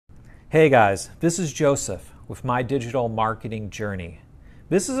Hey guys, this is Joseph with My Digital Marketing Journey.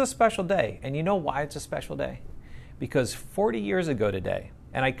 This is a special day, and you know why it's a special day? Because 40 years ago today,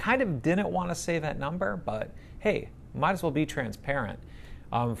 and I kind of didn't want to say that number, but hey, might as well be transparent.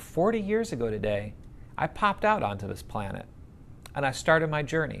 40 years ago today, I popped out onto this planet, and I started my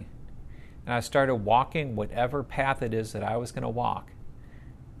journey. And I started walking whatever path it is that I was going to walk.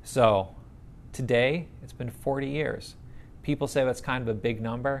 So today, it's been 40 years. People say that's kind of a big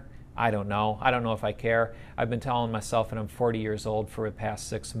number. I don't know. I don't know if I care. I've been telling myself that I'm 40 years old for the past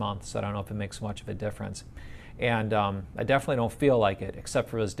 6 months, so I don't know if it makes much of a difference. And I definitely don't feel like it, except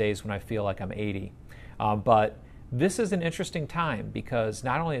for those days when I feel like I'm 80. But this is an interesting time because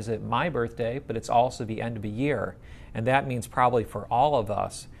not only is it my birthday, but it's also the end of a year. And that means probably for all of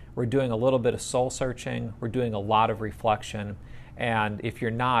us, we're doing a little bit of soul searching. We're doing a lot of reflection. And if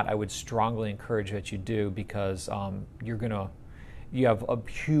you're not, I would strongly encourage that you do because you have a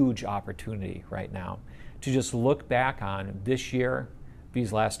huge opportunity right now to just look back on this year,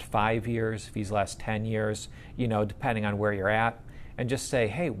 these last 5 years, these last 10 years, depending on where you're at, and just say,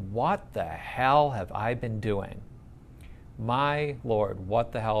 hey, what the hell have I been doing? My Lord,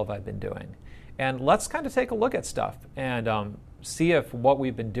 what the hell have I been doing? And let's kind of take a look at stuff and see if what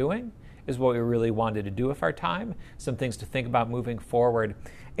we've been doing is what we really wanted to do with our time, some things to think about moving forward.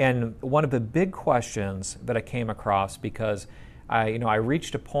 And one of the big questions that I came across, because I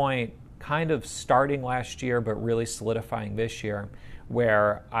reached a point kind of starting last year, but really solidifying this year,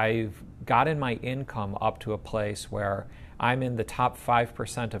 where I've gotten my income up to a place where I'm in the top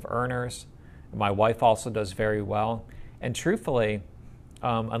 5% of earners. My wife also does very well. And truthfully,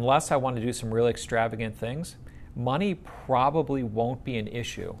 unless I want to do some really extravagant things, money probably won't be an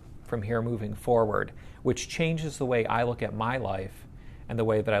issue from here moving forward, which changes the way I look at my life and the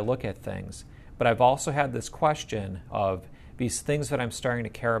way that I look at things. But I've also had this question of, these things that I'm starting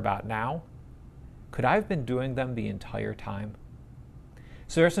to care about now, could I have been doing them the entire time?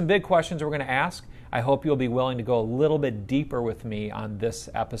 So there's some big questions we're going to ask. I hope you'll be willing to go a little bit deeper with me on this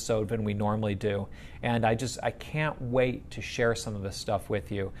episode than we normally do. And I can't wait to share some of this stuff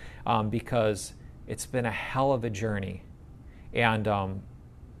with you because it's been a hell of a journey. And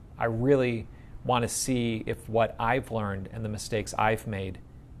I really want to see if what I've learned and the mistakes I've made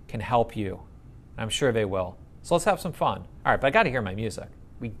can help you. I'm sure they will. So let's have some fun. All right, but I got to hear my music.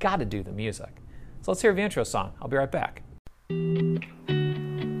 We got to do the music. So let's hear the intro song. I'll be right back.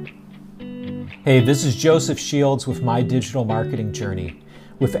 Hey, this is Joseph Shields with My Digital Marketing Journey.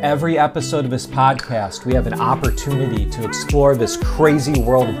 With every episode of this podcast, we have an opportunity to explore this crazy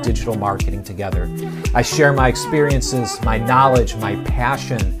world of digital marketing together. I share my experiences, my knowledge, my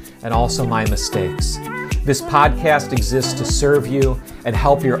passion, and also my mistakes. This podcast exists to serve you and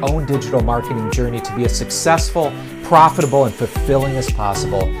help your own digital marketing journey to be as successful, profitable, and fulfilling as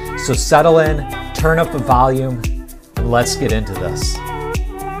possible. So settle in, turn up the volume, and let's get into this.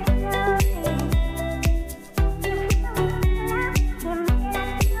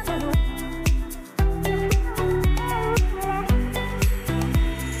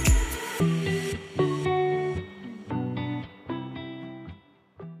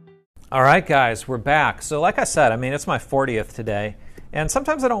 All right, guys, we're back. So like I said, it's my 40th today. And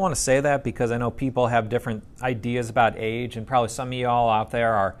sometimes I don't want to say that because I know people have different ideas about age, and probably some of y'all out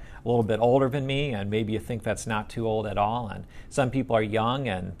there are a little bit older than me, and maybe you think that's not too old at all. And some people are young,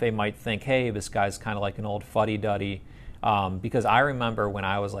 and they might think, hey, this guy's kind of like an old fuddy-duddy. Because I remember when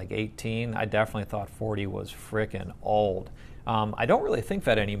I was like 18, I definitely thought 40 was freaking old. I don't really think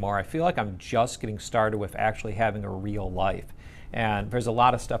that anymore. I feel like I'm just getting started with actually having a real life. And there's a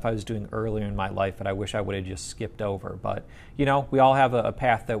lot of stuff I was doing earlier in my life that I wish I would have just skipped over. But, we all have a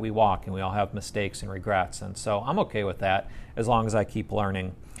path that we walk, and we all have mistakes and regrets. And so I'm okay with that as long as I keep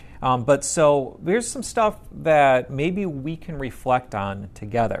learning. But so there's some stuff that maybe we can reflect on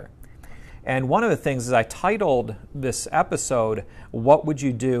together. And one of the things is I titled this episode, "What Would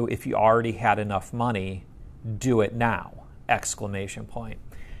You Do If You Already Had Enough Money? Do It Now!" exclamation point.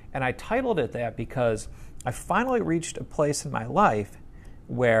 And I titled it that because I finally reached a place in my life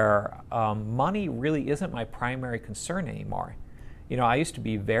where money really isn't my primary concern anymore. I used to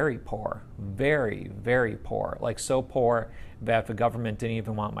be very poor, very, very poor, like so poor that the government didn't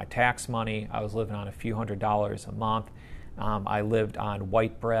even want my tax money. I was living on a few $100s a month. I lived on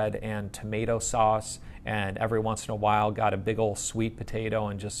white bread and tomato sauce, and every once in a while got a big old sweet potato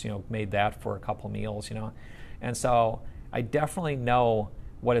and just made that for a couple meals. And so I definitely know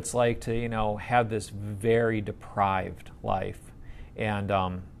what it's like to, have this very deprived life. And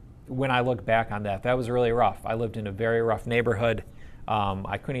when I look back on that, that was really rough. I lived in a very rough neighborhood.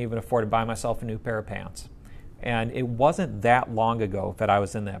 I couldn't even afford to buy myself a new pair of pants. And it wasn't that long ago that I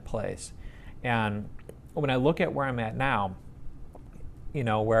was in that place. And when I look at where I'm at now,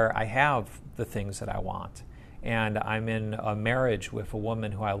 where I have the things that I want, and I'm in a marriage with a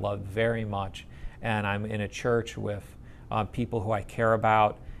woman who I love very much, and I'm in a church with people who I care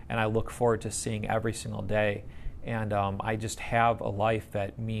about, and I look forward to seeing every single day. And I just have a life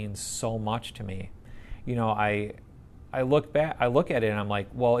that means so much to me. I look at it and I'm like,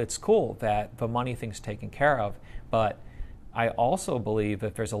 well, it's cool that the money thing's taken care of, but I also believe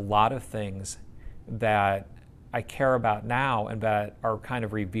that there's a lot of things that I care about now and that are kind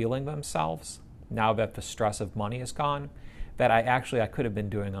of revealing themselves now that the stress of money is gone, that I could have been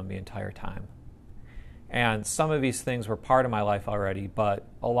doing them the entire time. And some of these things were part of my life already, but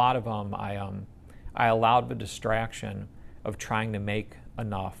a lot of them I allowed the distraction of trying to make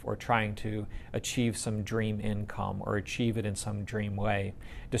enough or trying to achieve some dream income or achieve it in some dream way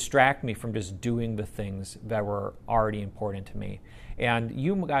distract me from just doing the things that were already important to me. And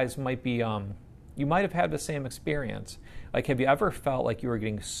you guys might be you might have had the same experience. Like, have you ever felt like you were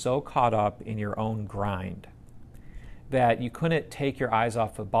getting so caught up in your own grind that you couldn't take your eyes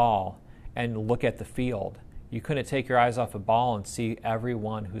off the ball and look at the field? You couldn't take your eyes off the ball and see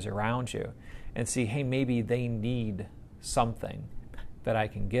everyone who's around you and see, hey, maybe they need something that I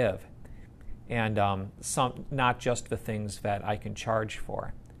can give, and not just the things that I can charge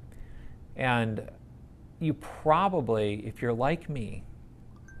for. And you probably, if you're like me,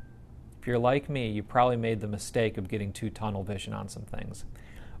 you probably made the mistake of getting too tunnel vision on some things.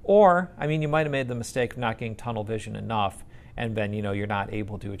 Or, you might have made the mistake of not getting tunnel vision enough, and then, you're not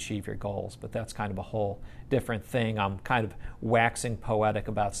able to achieve your goals. But that's kind of a whole different thing. I'm kind of waxing poetic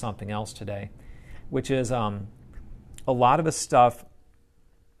about something else today, which is a lot of the stuff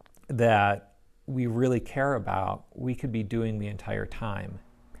that we really care about, we could be doing the entire time.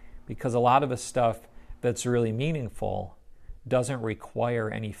 Because a lot of the stuff that's really meaningful doesn't require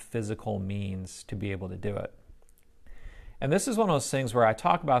any physical means to be able to do it. And this is one of those things where I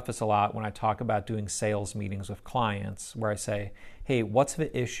talk about this a lot when I talk about doing sales meetings with clients, where I say, hey, what's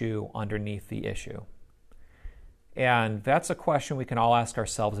the issue underneath the issue? And that's a question we can all ask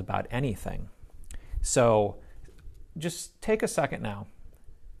ourselves about anything. So just take a second now.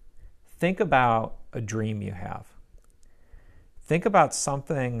 Think about a dream you have. Think about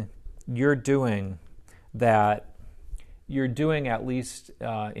something you're doing that you're doing at least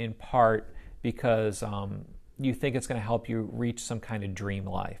in part because you think it's going to help you reach some kind of dream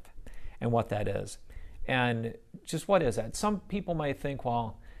life and what that is. And just what is that? Some people might think,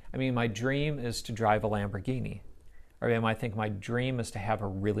 well, my dream is to drive a Lamborghini. Or they might think my dream is to have a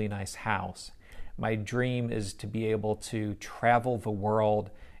really nice house. My dream is to be able to travel the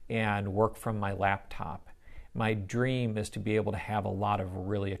world and work from my laptop. My dream is to be able to have a lot of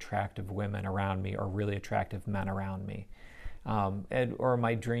really attractive women around me or really attractive men around me. Or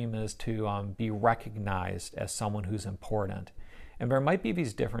my dream is to be recognized as someone who's important. And there might be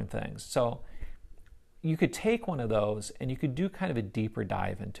these different things. So you could take one of those and you could do kind of a deeper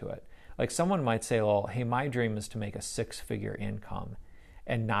dive into it. Like someone might say, well, hey, my dream is to make a 6-figure income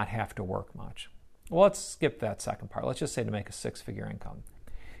and not have to work much. Well, let's skip that second part. Let's just say to make a 6-figure income.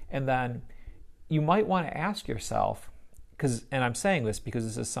 And then you might want to ask yourself, and I'm saying this because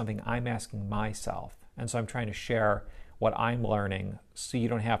this is something I'm asking myself. And so I'm trying to share what I'm learning so you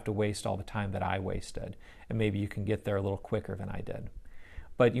don't have to waste all the time that I wasted. And maybe you can get there a little quicker than I did.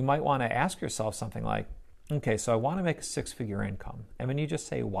 But you might want to ask yourself something like, okay, so I want to make a 6-figure income. And then you just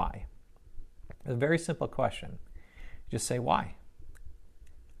say why. It's a very simple question. Just say why.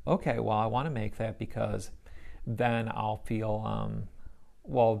 Okay, well, I want to make that because then I'll feel,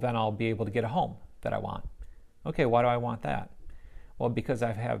 then I'll be able to get a home that I want. Okay, why do I want that? Well, because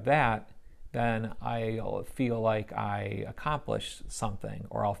I have that, then I'll feel like I accomplished something,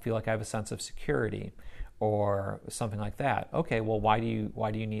 or I'll feel like I have a sense of security, or something like that. Okay, well, why do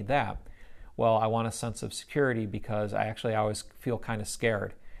you need that? Well, I want a sense of security because I always feel kind of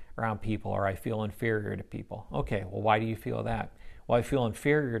scared around people, or I feel inferior to people. Okay, well, why do you feel that? Well, I feel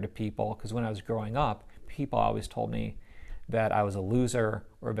inferior to people because when I was growing up, people always told me that I was a loser,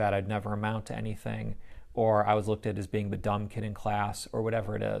 or that I'd never amount to anything, or I was looked at as being the dumb kid in class, or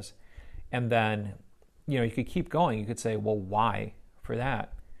whatever it is. And then, you could keep going. You could say, well, why for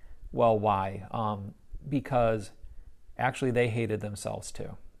that? Well, why? Because actually they hated themselves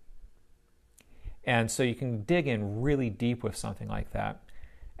too. And so you can dig in really deep with something like that.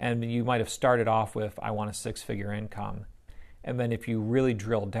 And you might have started off with, I want a 6-figure income. And then if you really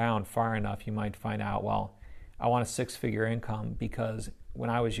drill down far enough, you might find out, well, I want a 6-figure income because when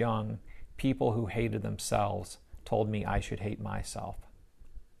I was young, people who hated themselves told me I should hate myself.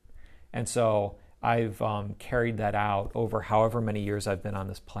 And so I've carried that out over however many years I've been on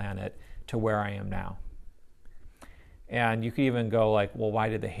this planet to where I am now. And you could even go like, well, why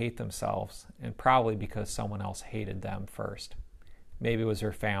did they hate themselves? And probably because someone else hated them first. Maybe it was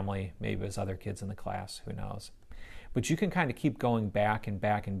their family, maybe it was other kids in the class, who knows. But you can kind of keep going back and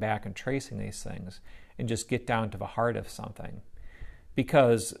back and back and tracing these things and just get down to the heart of something.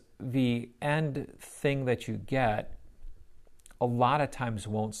 Because the end thing that you get a lot of times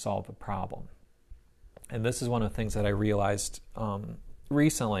won't solve the problem. And this is one of the things that I realized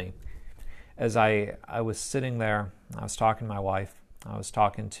recently as I was sitting there. I was talking to my wife. I was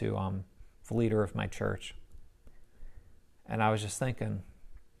talking to the leader of my church. And I was just thinking,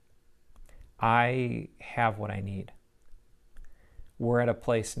 I have what I need. We're at a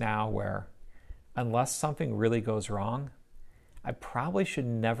place now where unless something really goes wrong, I probably should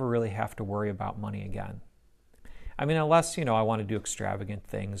never really have to worry about money again. I mean, unless, I want to do extravagant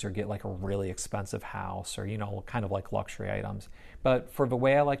things or get like a really expensive house or, kind of like luxury items. But for the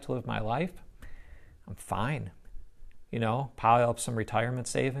way I like to live my life, I'm fine. Pile up some retirement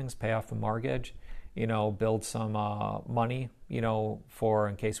savings, pay off the mortgage, build some money, for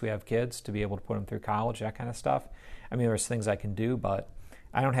in case we have kids to be able to put them through college, that kind of stuff. I mean, there's things I can do, but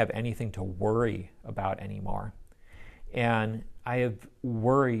I don't have anything to worry about anymore. And I have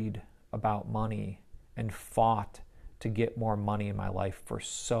worried about money and fought to get more money in my life for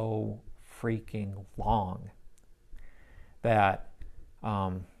so freaking long that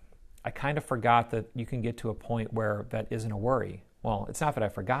I kind of forgot that you can get to a point where that isn't a worry. Well, it's not that I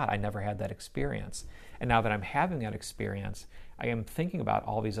forgot. I never had that experience. And now that I'm having that experience, I am thinking about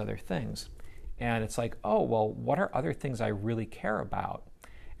all these other things. And it's like, oh, well, what are other things I really care about?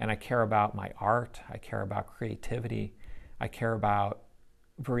 And I care about my art. I care about creativity. I care about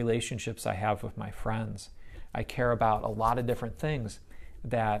the relationships I have with my friends. I care about a lot of different things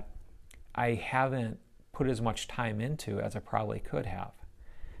that I haven't put as much time into as I probably could have.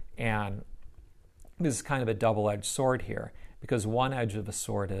 And this is kind of a double-edged sword here, because one edge of the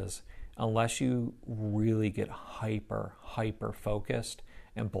sword is unless you really get hyper focused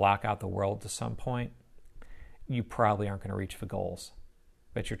and block out the world to some point, you probably aren't going to reach the goals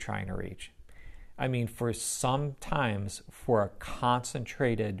that you're trying to reach. I mean, for a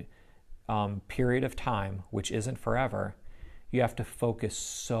concentrated period of time, which isn't forever, you have to focus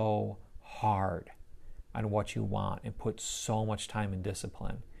so hard on what you want and put so much time and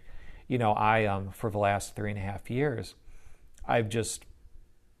discipline. I, for the last 3.5 years, I've just,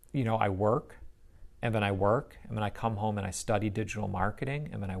 I work, and then I come home and I study digital marketing,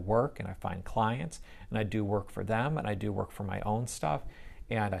 and then I work and I find clients, and I do work for them, and I do work for my own stuff,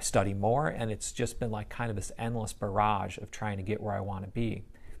 and I study more, and it's just been like kind of this endless barrage of trying to get where I want to be.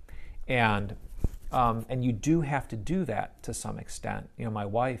 And you do have to do that to some extent. My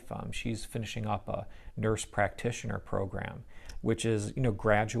wife, she's finishing up a nurse practitioner program, which is,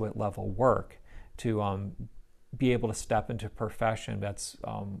 graduate level work to be able to step into a profession that's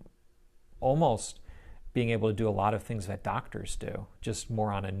almost being able to do a lot of things that doctors do, just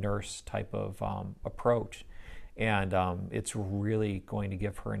more on a nurse type of approach. And it's really going to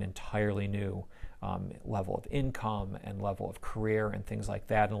give her an entirely new level of income and level of career and things like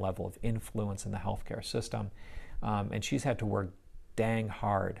that, and level of influence in the healthcare system. And she's had to work dang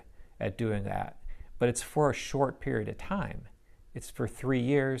hard at doing that. But it's for a short period of time. It's for 3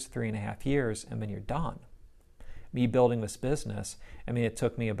 years, 3.5 years, and then you're done. Me building this business, it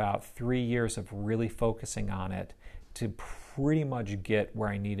took me about 3 years of really focusing on it to pretty much get where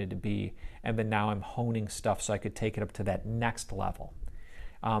I needed to be. And then now I'm honing stuff so I could take it up to that next level.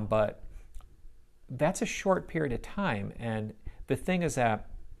 But that's a short period of time. And the thing is that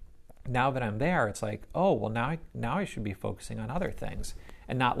now that I'm there, it's like, oh, well, now I should be focusing on other things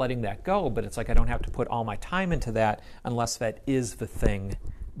and not letting that go. But it's like I don't have to put all my time into that unless that is the thing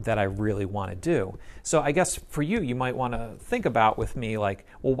that I really want to do. So I guess for you might want to think about with me, like,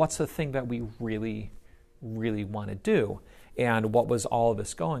 well, what's the thing that we really, really want to do? And what was all of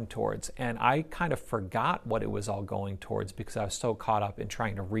this going towards? And I kind of forgot what it was all going towards because I was so caught up in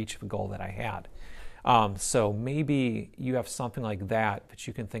trying to reach the goal that I had. So maybe you have something like that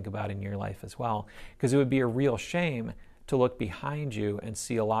you can think about in your life as well, because it would be a real shame to look behind you and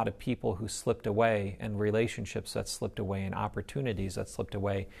see a lot of people who slipped away, and relationships that slipped away, and opportunities that slipped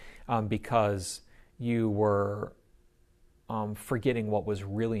away because you were forgetting what was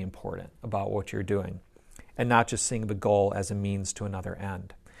really important about what you're doing, and not just seeing the goal as a means to another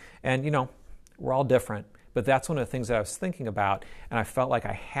end. And we're all different, but that's one of the things that I was thinking about, and I felt like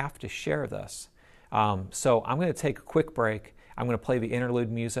I have to share this. So I'm going to take a quick break, I'm going to play the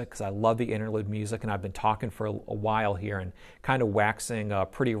interlude music because I love the interlude music, and I've been talking for a while here and kind of waxing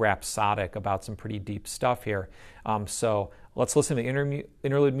pretty rhapsodic about some pretty deep stuff here. So let's listen to the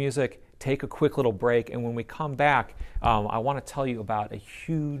interlude music, take a quick little break, and when we come back, I want to tell you about a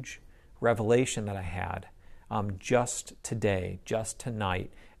huge revelation that I had just today, just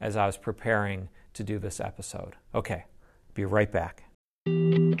tonight, as I was preparing to do this episode. Okay, be right back.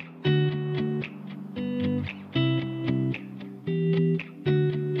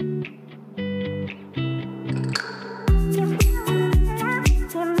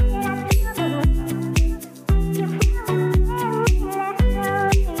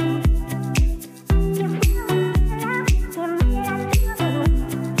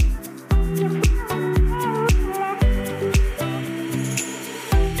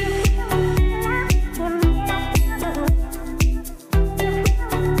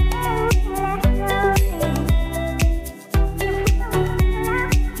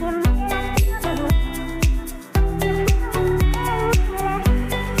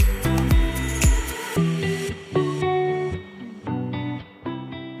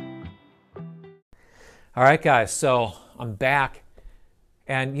 All right, guys, so I'm back.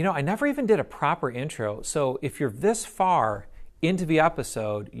 And, I never even did a proper intro. So if you're this far into the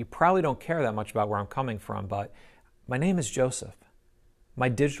episode, you probably don't care that much about where I'm coming from. But my name is Joseph. My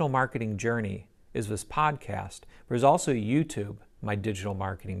digital marketing journey is this podcast. There's also YouTube, My Digital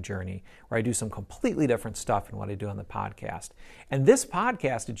Marketing Journey, where I do some completely different stuff than what I do on the podcast. And this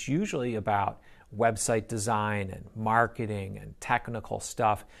podcast, it's usually about website design and marketing and technical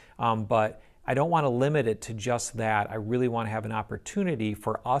stuff. But I don't want to limit it to just that. I really want to have an opportunity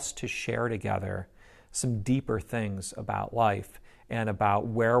for us to share together some deeper things about life and about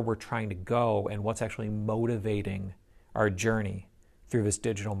where we're trying to go and what's actually motivating our journey through this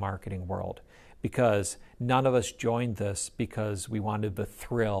digital marketing world. Because none of us joined this because we wanted the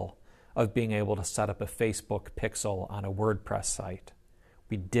thrill of being able to set up a Facebook pixel on a WordPress site.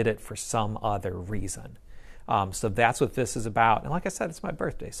 We did it for some other reason. So that's what this is about. And like I said, it's my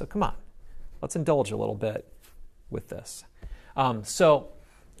birthday, so come on. Let's indulge a little bit with this.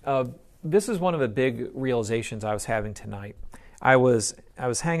 This is one of the big realizations I was having tonight. I was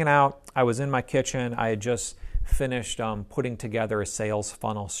hanging out. I was in my kitchen. I had just finished putting together a sales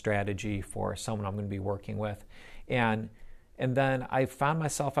funnel strategy for someone I'm going to be working with, and then I found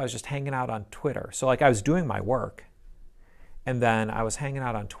myself, I was just hanging out on Twitter. So I was doing my work, and then I was hanging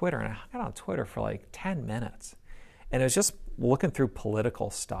out on Twitter, and I hung out on Twitter for like 10 minutes, and it was just looking through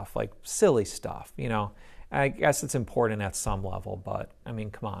political stuff, like silly stuff, I guess it's important at some level, but I mean,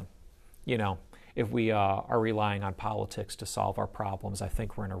 come on, if we are relying on politics to solve our problems, I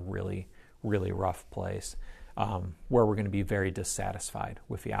think we're in a really, really rough place where we're going to be very dissatisfied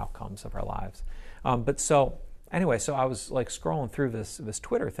with the outcomes of our lives. So I was scrolling through this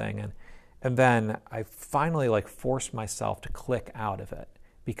Twitter thing, and then I finally forced myself to click out of it,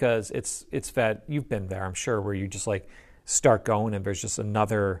 because it's that, you've been there, I'm sure, where you just start going and there's just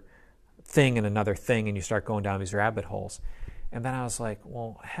another thing and another thing, and you start going down these rabbit holes. And then I was like,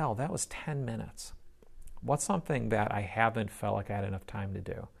 well, hell, that was 10 minutes. What's something that I haven't felt like I had enough time to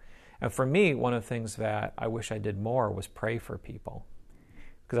do? And for me, one of the things that I wish I did more was pray for people,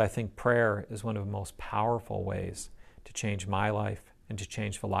 because I think prayer is one of the most powerful ways to change my life and to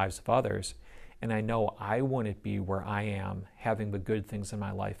change the lives of others. And I know I wouldn't be where I am, having the good things in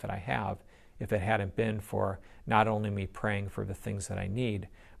my life that I have, if it hadn't been for not only me praying for the things that I need,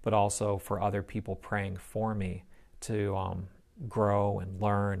 but also for other people praying for me to grow and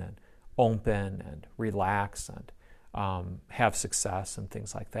learn and open and relax and have success and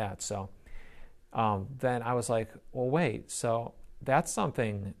things like that. So then I was like, well, wait, so that's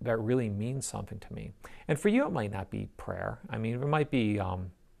something that really means something to me. And for you, it might not be prayer. I mean, it might be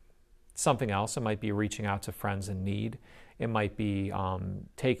something else. It might be reaching out to friends in need. It might be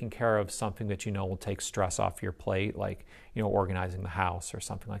taking care of something that will take stress off your plate, like organizing the house or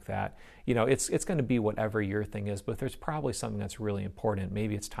something like that. It's going to be whatever your thing is, but there's probably something that's really important.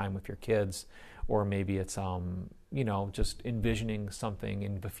 Maybe it's time with your kids, or maybe it's just envisioning something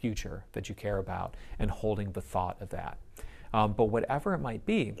in the future that you care about and holding the thought of that. But whatever it might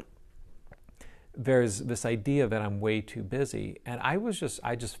be, there's this idea that I'm way too busy, and I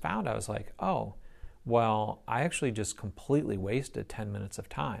just found, I was like, oh, well, I actually just completely wasted 10 minutes of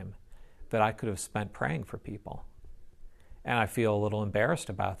time that I could have spent praying for people. And I feel a little embarrassed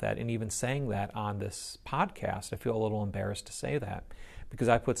about that. And even saying that on this podcast, I feel a little embarrassed to say that, because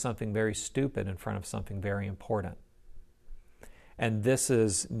I put something very stupid in front of something very important. And this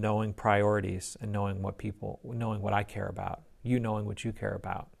is knowing priorities and knowing what I care about, you knowing what you care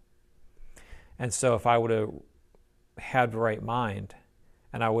about. And so if I would have had the right mind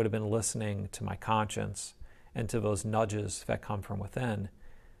and I would have been listening to my conscience and to those nudges that come from within,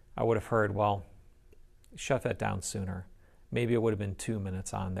 I would have heard, well, shut that down sooner. Maybe it would have been 2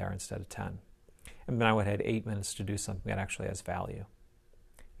 minutes on there instead of 10. And then I would have had 8 minutes to do something that actually has value.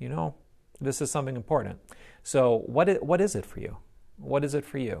 You know, this is something important. So what is it for you? What is it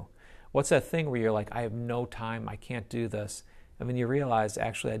for you? What's that thing where you're like, I have no time, I can't do this. And then you realize,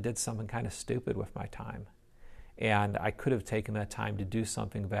 actually, I did something kind of stupid with my time. And I could have taken that time to do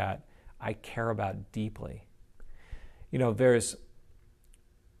something that I care about deeply. You know,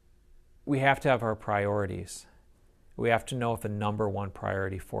 we have to have our priorities. We have to know what the number one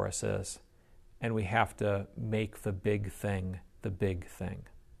priority for us is. And we have to make the big thing the big thing.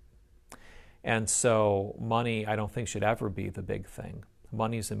 And so money, I don't think, should ever be the big thing.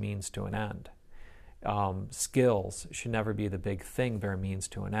 Money is a means to an end. Skills should never be the big thing, they're a means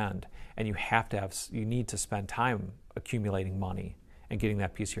to an end. And you need to spend time accumulating money and getting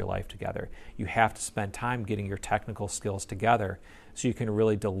that piece of your life together. You have to spend time getting your technical skills together so you can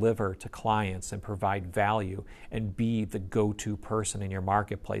really deliver to clients and provide value and be the go-to person in your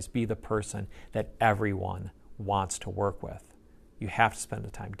marketplace, be the person that everyone wants to work with. You have to spend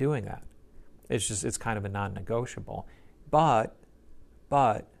the time doing that. It's kind of a non-negotiable. But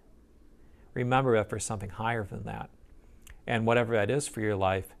remember that there's something higher than that. And whatever that is for your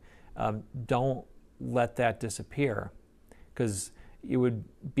life, don't let that disappear, because it would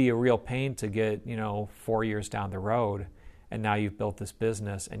be a real pain to get, 4 years down the road and now you've built this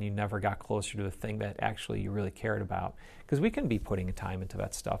business and you never got closer to the thing that actually you really cared about. Because we can be putting time into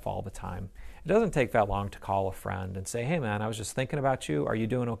that stuff all the time. It doesn't take that long to call a friend and say, hey man, I was just thinking about you. Are you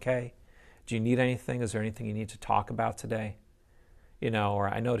doing okay? Do you need anything? Is there anything you need to talk about today? Or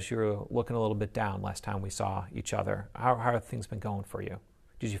I noticed you were looking a little bit down last time we saw each other. How have things been going for you?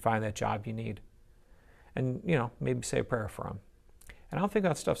 Did you find that job you need? And, maybe say a prayer for them. And I don't think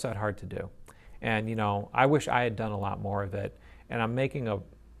that stuff's that hard to do. And, I wish I had done a lot more of it. And I'm making a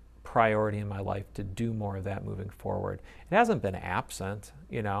priority in my life to do more of that moving forward. It hasn't been absent,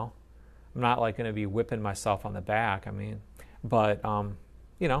 I'm not like going to be whipping myself on the back. But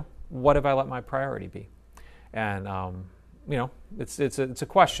what have I let my priority be? And, it's a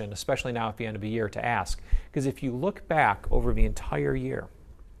question, especially now at the end of the year, to ask. Because if you look back over the entire year,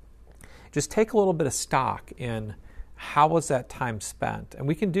 just take a little bit of stock in how was that time spent. And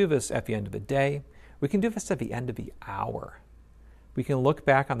we can do this at the end of the day. We can do this at the end of the hour. We can look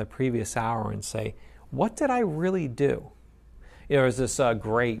back on the previous hour and say, what did I really do? There's this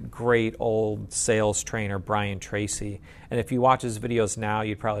great old sales trainer, Brian Tracy. And if you watch his videos now,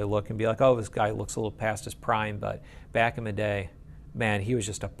 you'd probably look and be like, oh, this guy looks a little past his prime. But back in the day, man, he was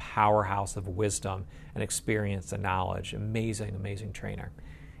just a powerhouse of wisdom and experience and knowledge. Amazing trainer.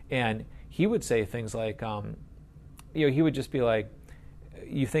 And he would say things like, he would just be like,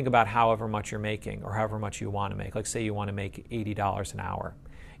 you think about however much you're making or however much you want to make. Like say you want to make $80 an hour.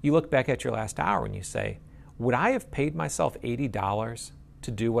 You look back at your last hour and you say, would I have paid myself $80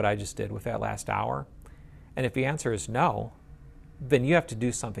 to do what I just did with that last hour? And if the answer is no, then you have to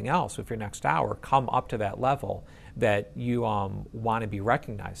do something else with your next hour, come up to that level that you want to be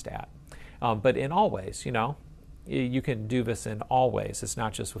recognized at. But in all ways, you can do this in all ways. It's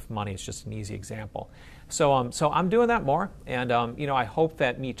not just with money. It's just an easy example. So I'm doing that more. And, I hope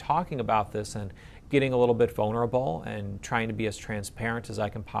that me talking about this and getting a little bit vulnerable and trying to be as transparent as I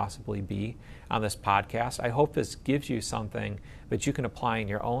can possibly be on this podcast, I hope this gives you something that you can apply in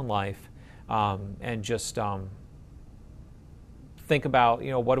your own life and just think about,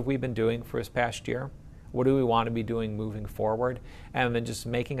 what have we been doing for this past year? What do we want to be doing moving forward? And then just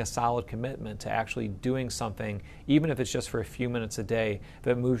making a solid commitment to actually doing something, even if it's just for a few minutes a day,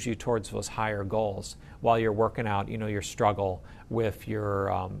 that moves you towards those higher goals while you're working out, your struggle with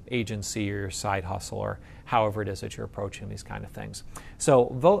your agency or your side hustle or however it is that you're approaching these kind of things.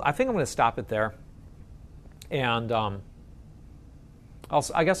 So I think I'm going to stop it there. And I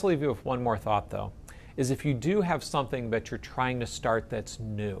guess I'll leave you with one more thought, though, is if you do have something that you're trying to start that's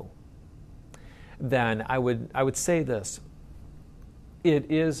new, then I would say this.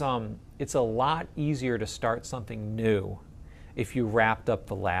 It's a lot easier to start something new if you wrapped up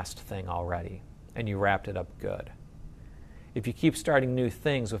the last thing already and you wrapped it up good. If you keep starting new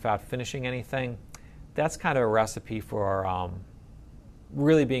things without finishing anything, that's kind of a recipe for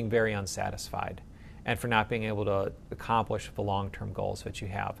really being very unsatisfied and for not being able to accomplish the long-term goals that you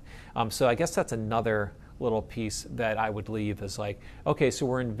have. So I guess that's another little piece that I would leave is like, okay, so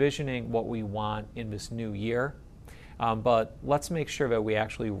we're envisioning what we want in this new year, but let's make sure that we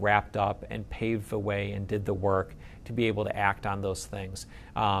actually wrapped up and paved the way and did the work to be able to act on those things,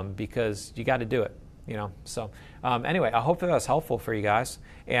 because you got to do it. So anyway, I hope that was helpful for you guys.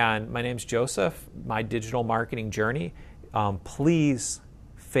 And my name's Joseph, My Digital Marketing Journey. Please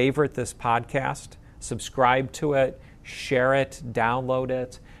favorite this podcast, subscribe to it, share it, download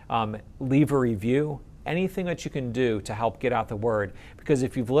it, leave a review. Anything that you can do to help get out the word. Because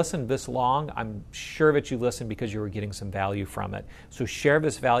if you've listened this long, I'm sure that you listened because you were getting some value from it. So share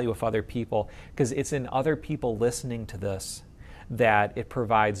this value with other people, because it's in other people listening to this that it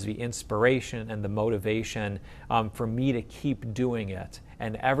provides the inspiration and the motivation for me to keep doing it.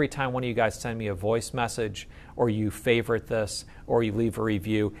 And every time one of you guys send me a voice message, or you favorite this, or you leave a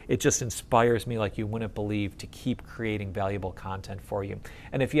review, it just inspires me like you wouldn't believe to keep creating valuable content for you.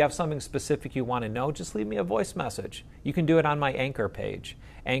 And if you have something specific you want to know, just leave me a voice message. You can do it on my Anchor page,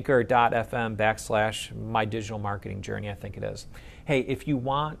 anchor.fm/My Digital Marketing Journey, I think it is. Hey, if you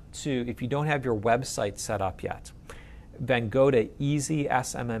don't have your website set up yet, then go to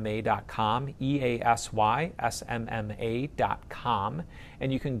easysmma.com, EASYSMMA.com,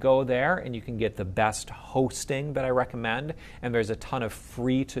 and you can go there and you can get the best hosting that I recommend, and there's a ton of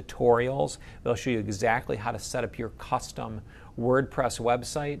free tutorials. They'll show you exactly how to set up your custom WordPress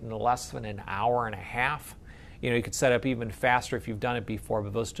website in less than an hour and a half. You could set up even faster if you've done it before,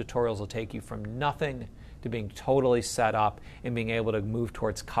 but those tutorials will take you from nothing to being totally set up and being able to move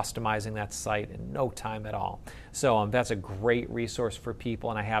towards customizing that site in no time at all. So that's a great resource for people,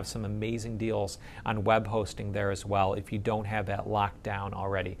 and I have some amazing deals on web hosting there as well if you don't have that locked down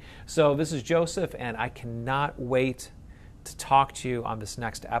already. So this is Joseph, and I cannot wait to talk to you on this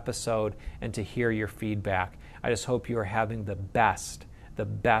next episode and to hear your feedback. I just hope you are having the best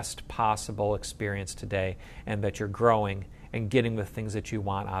possible experience today, and that you're growing and getting the things that you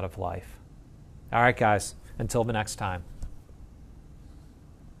want out of life. All right, guys, until the next time.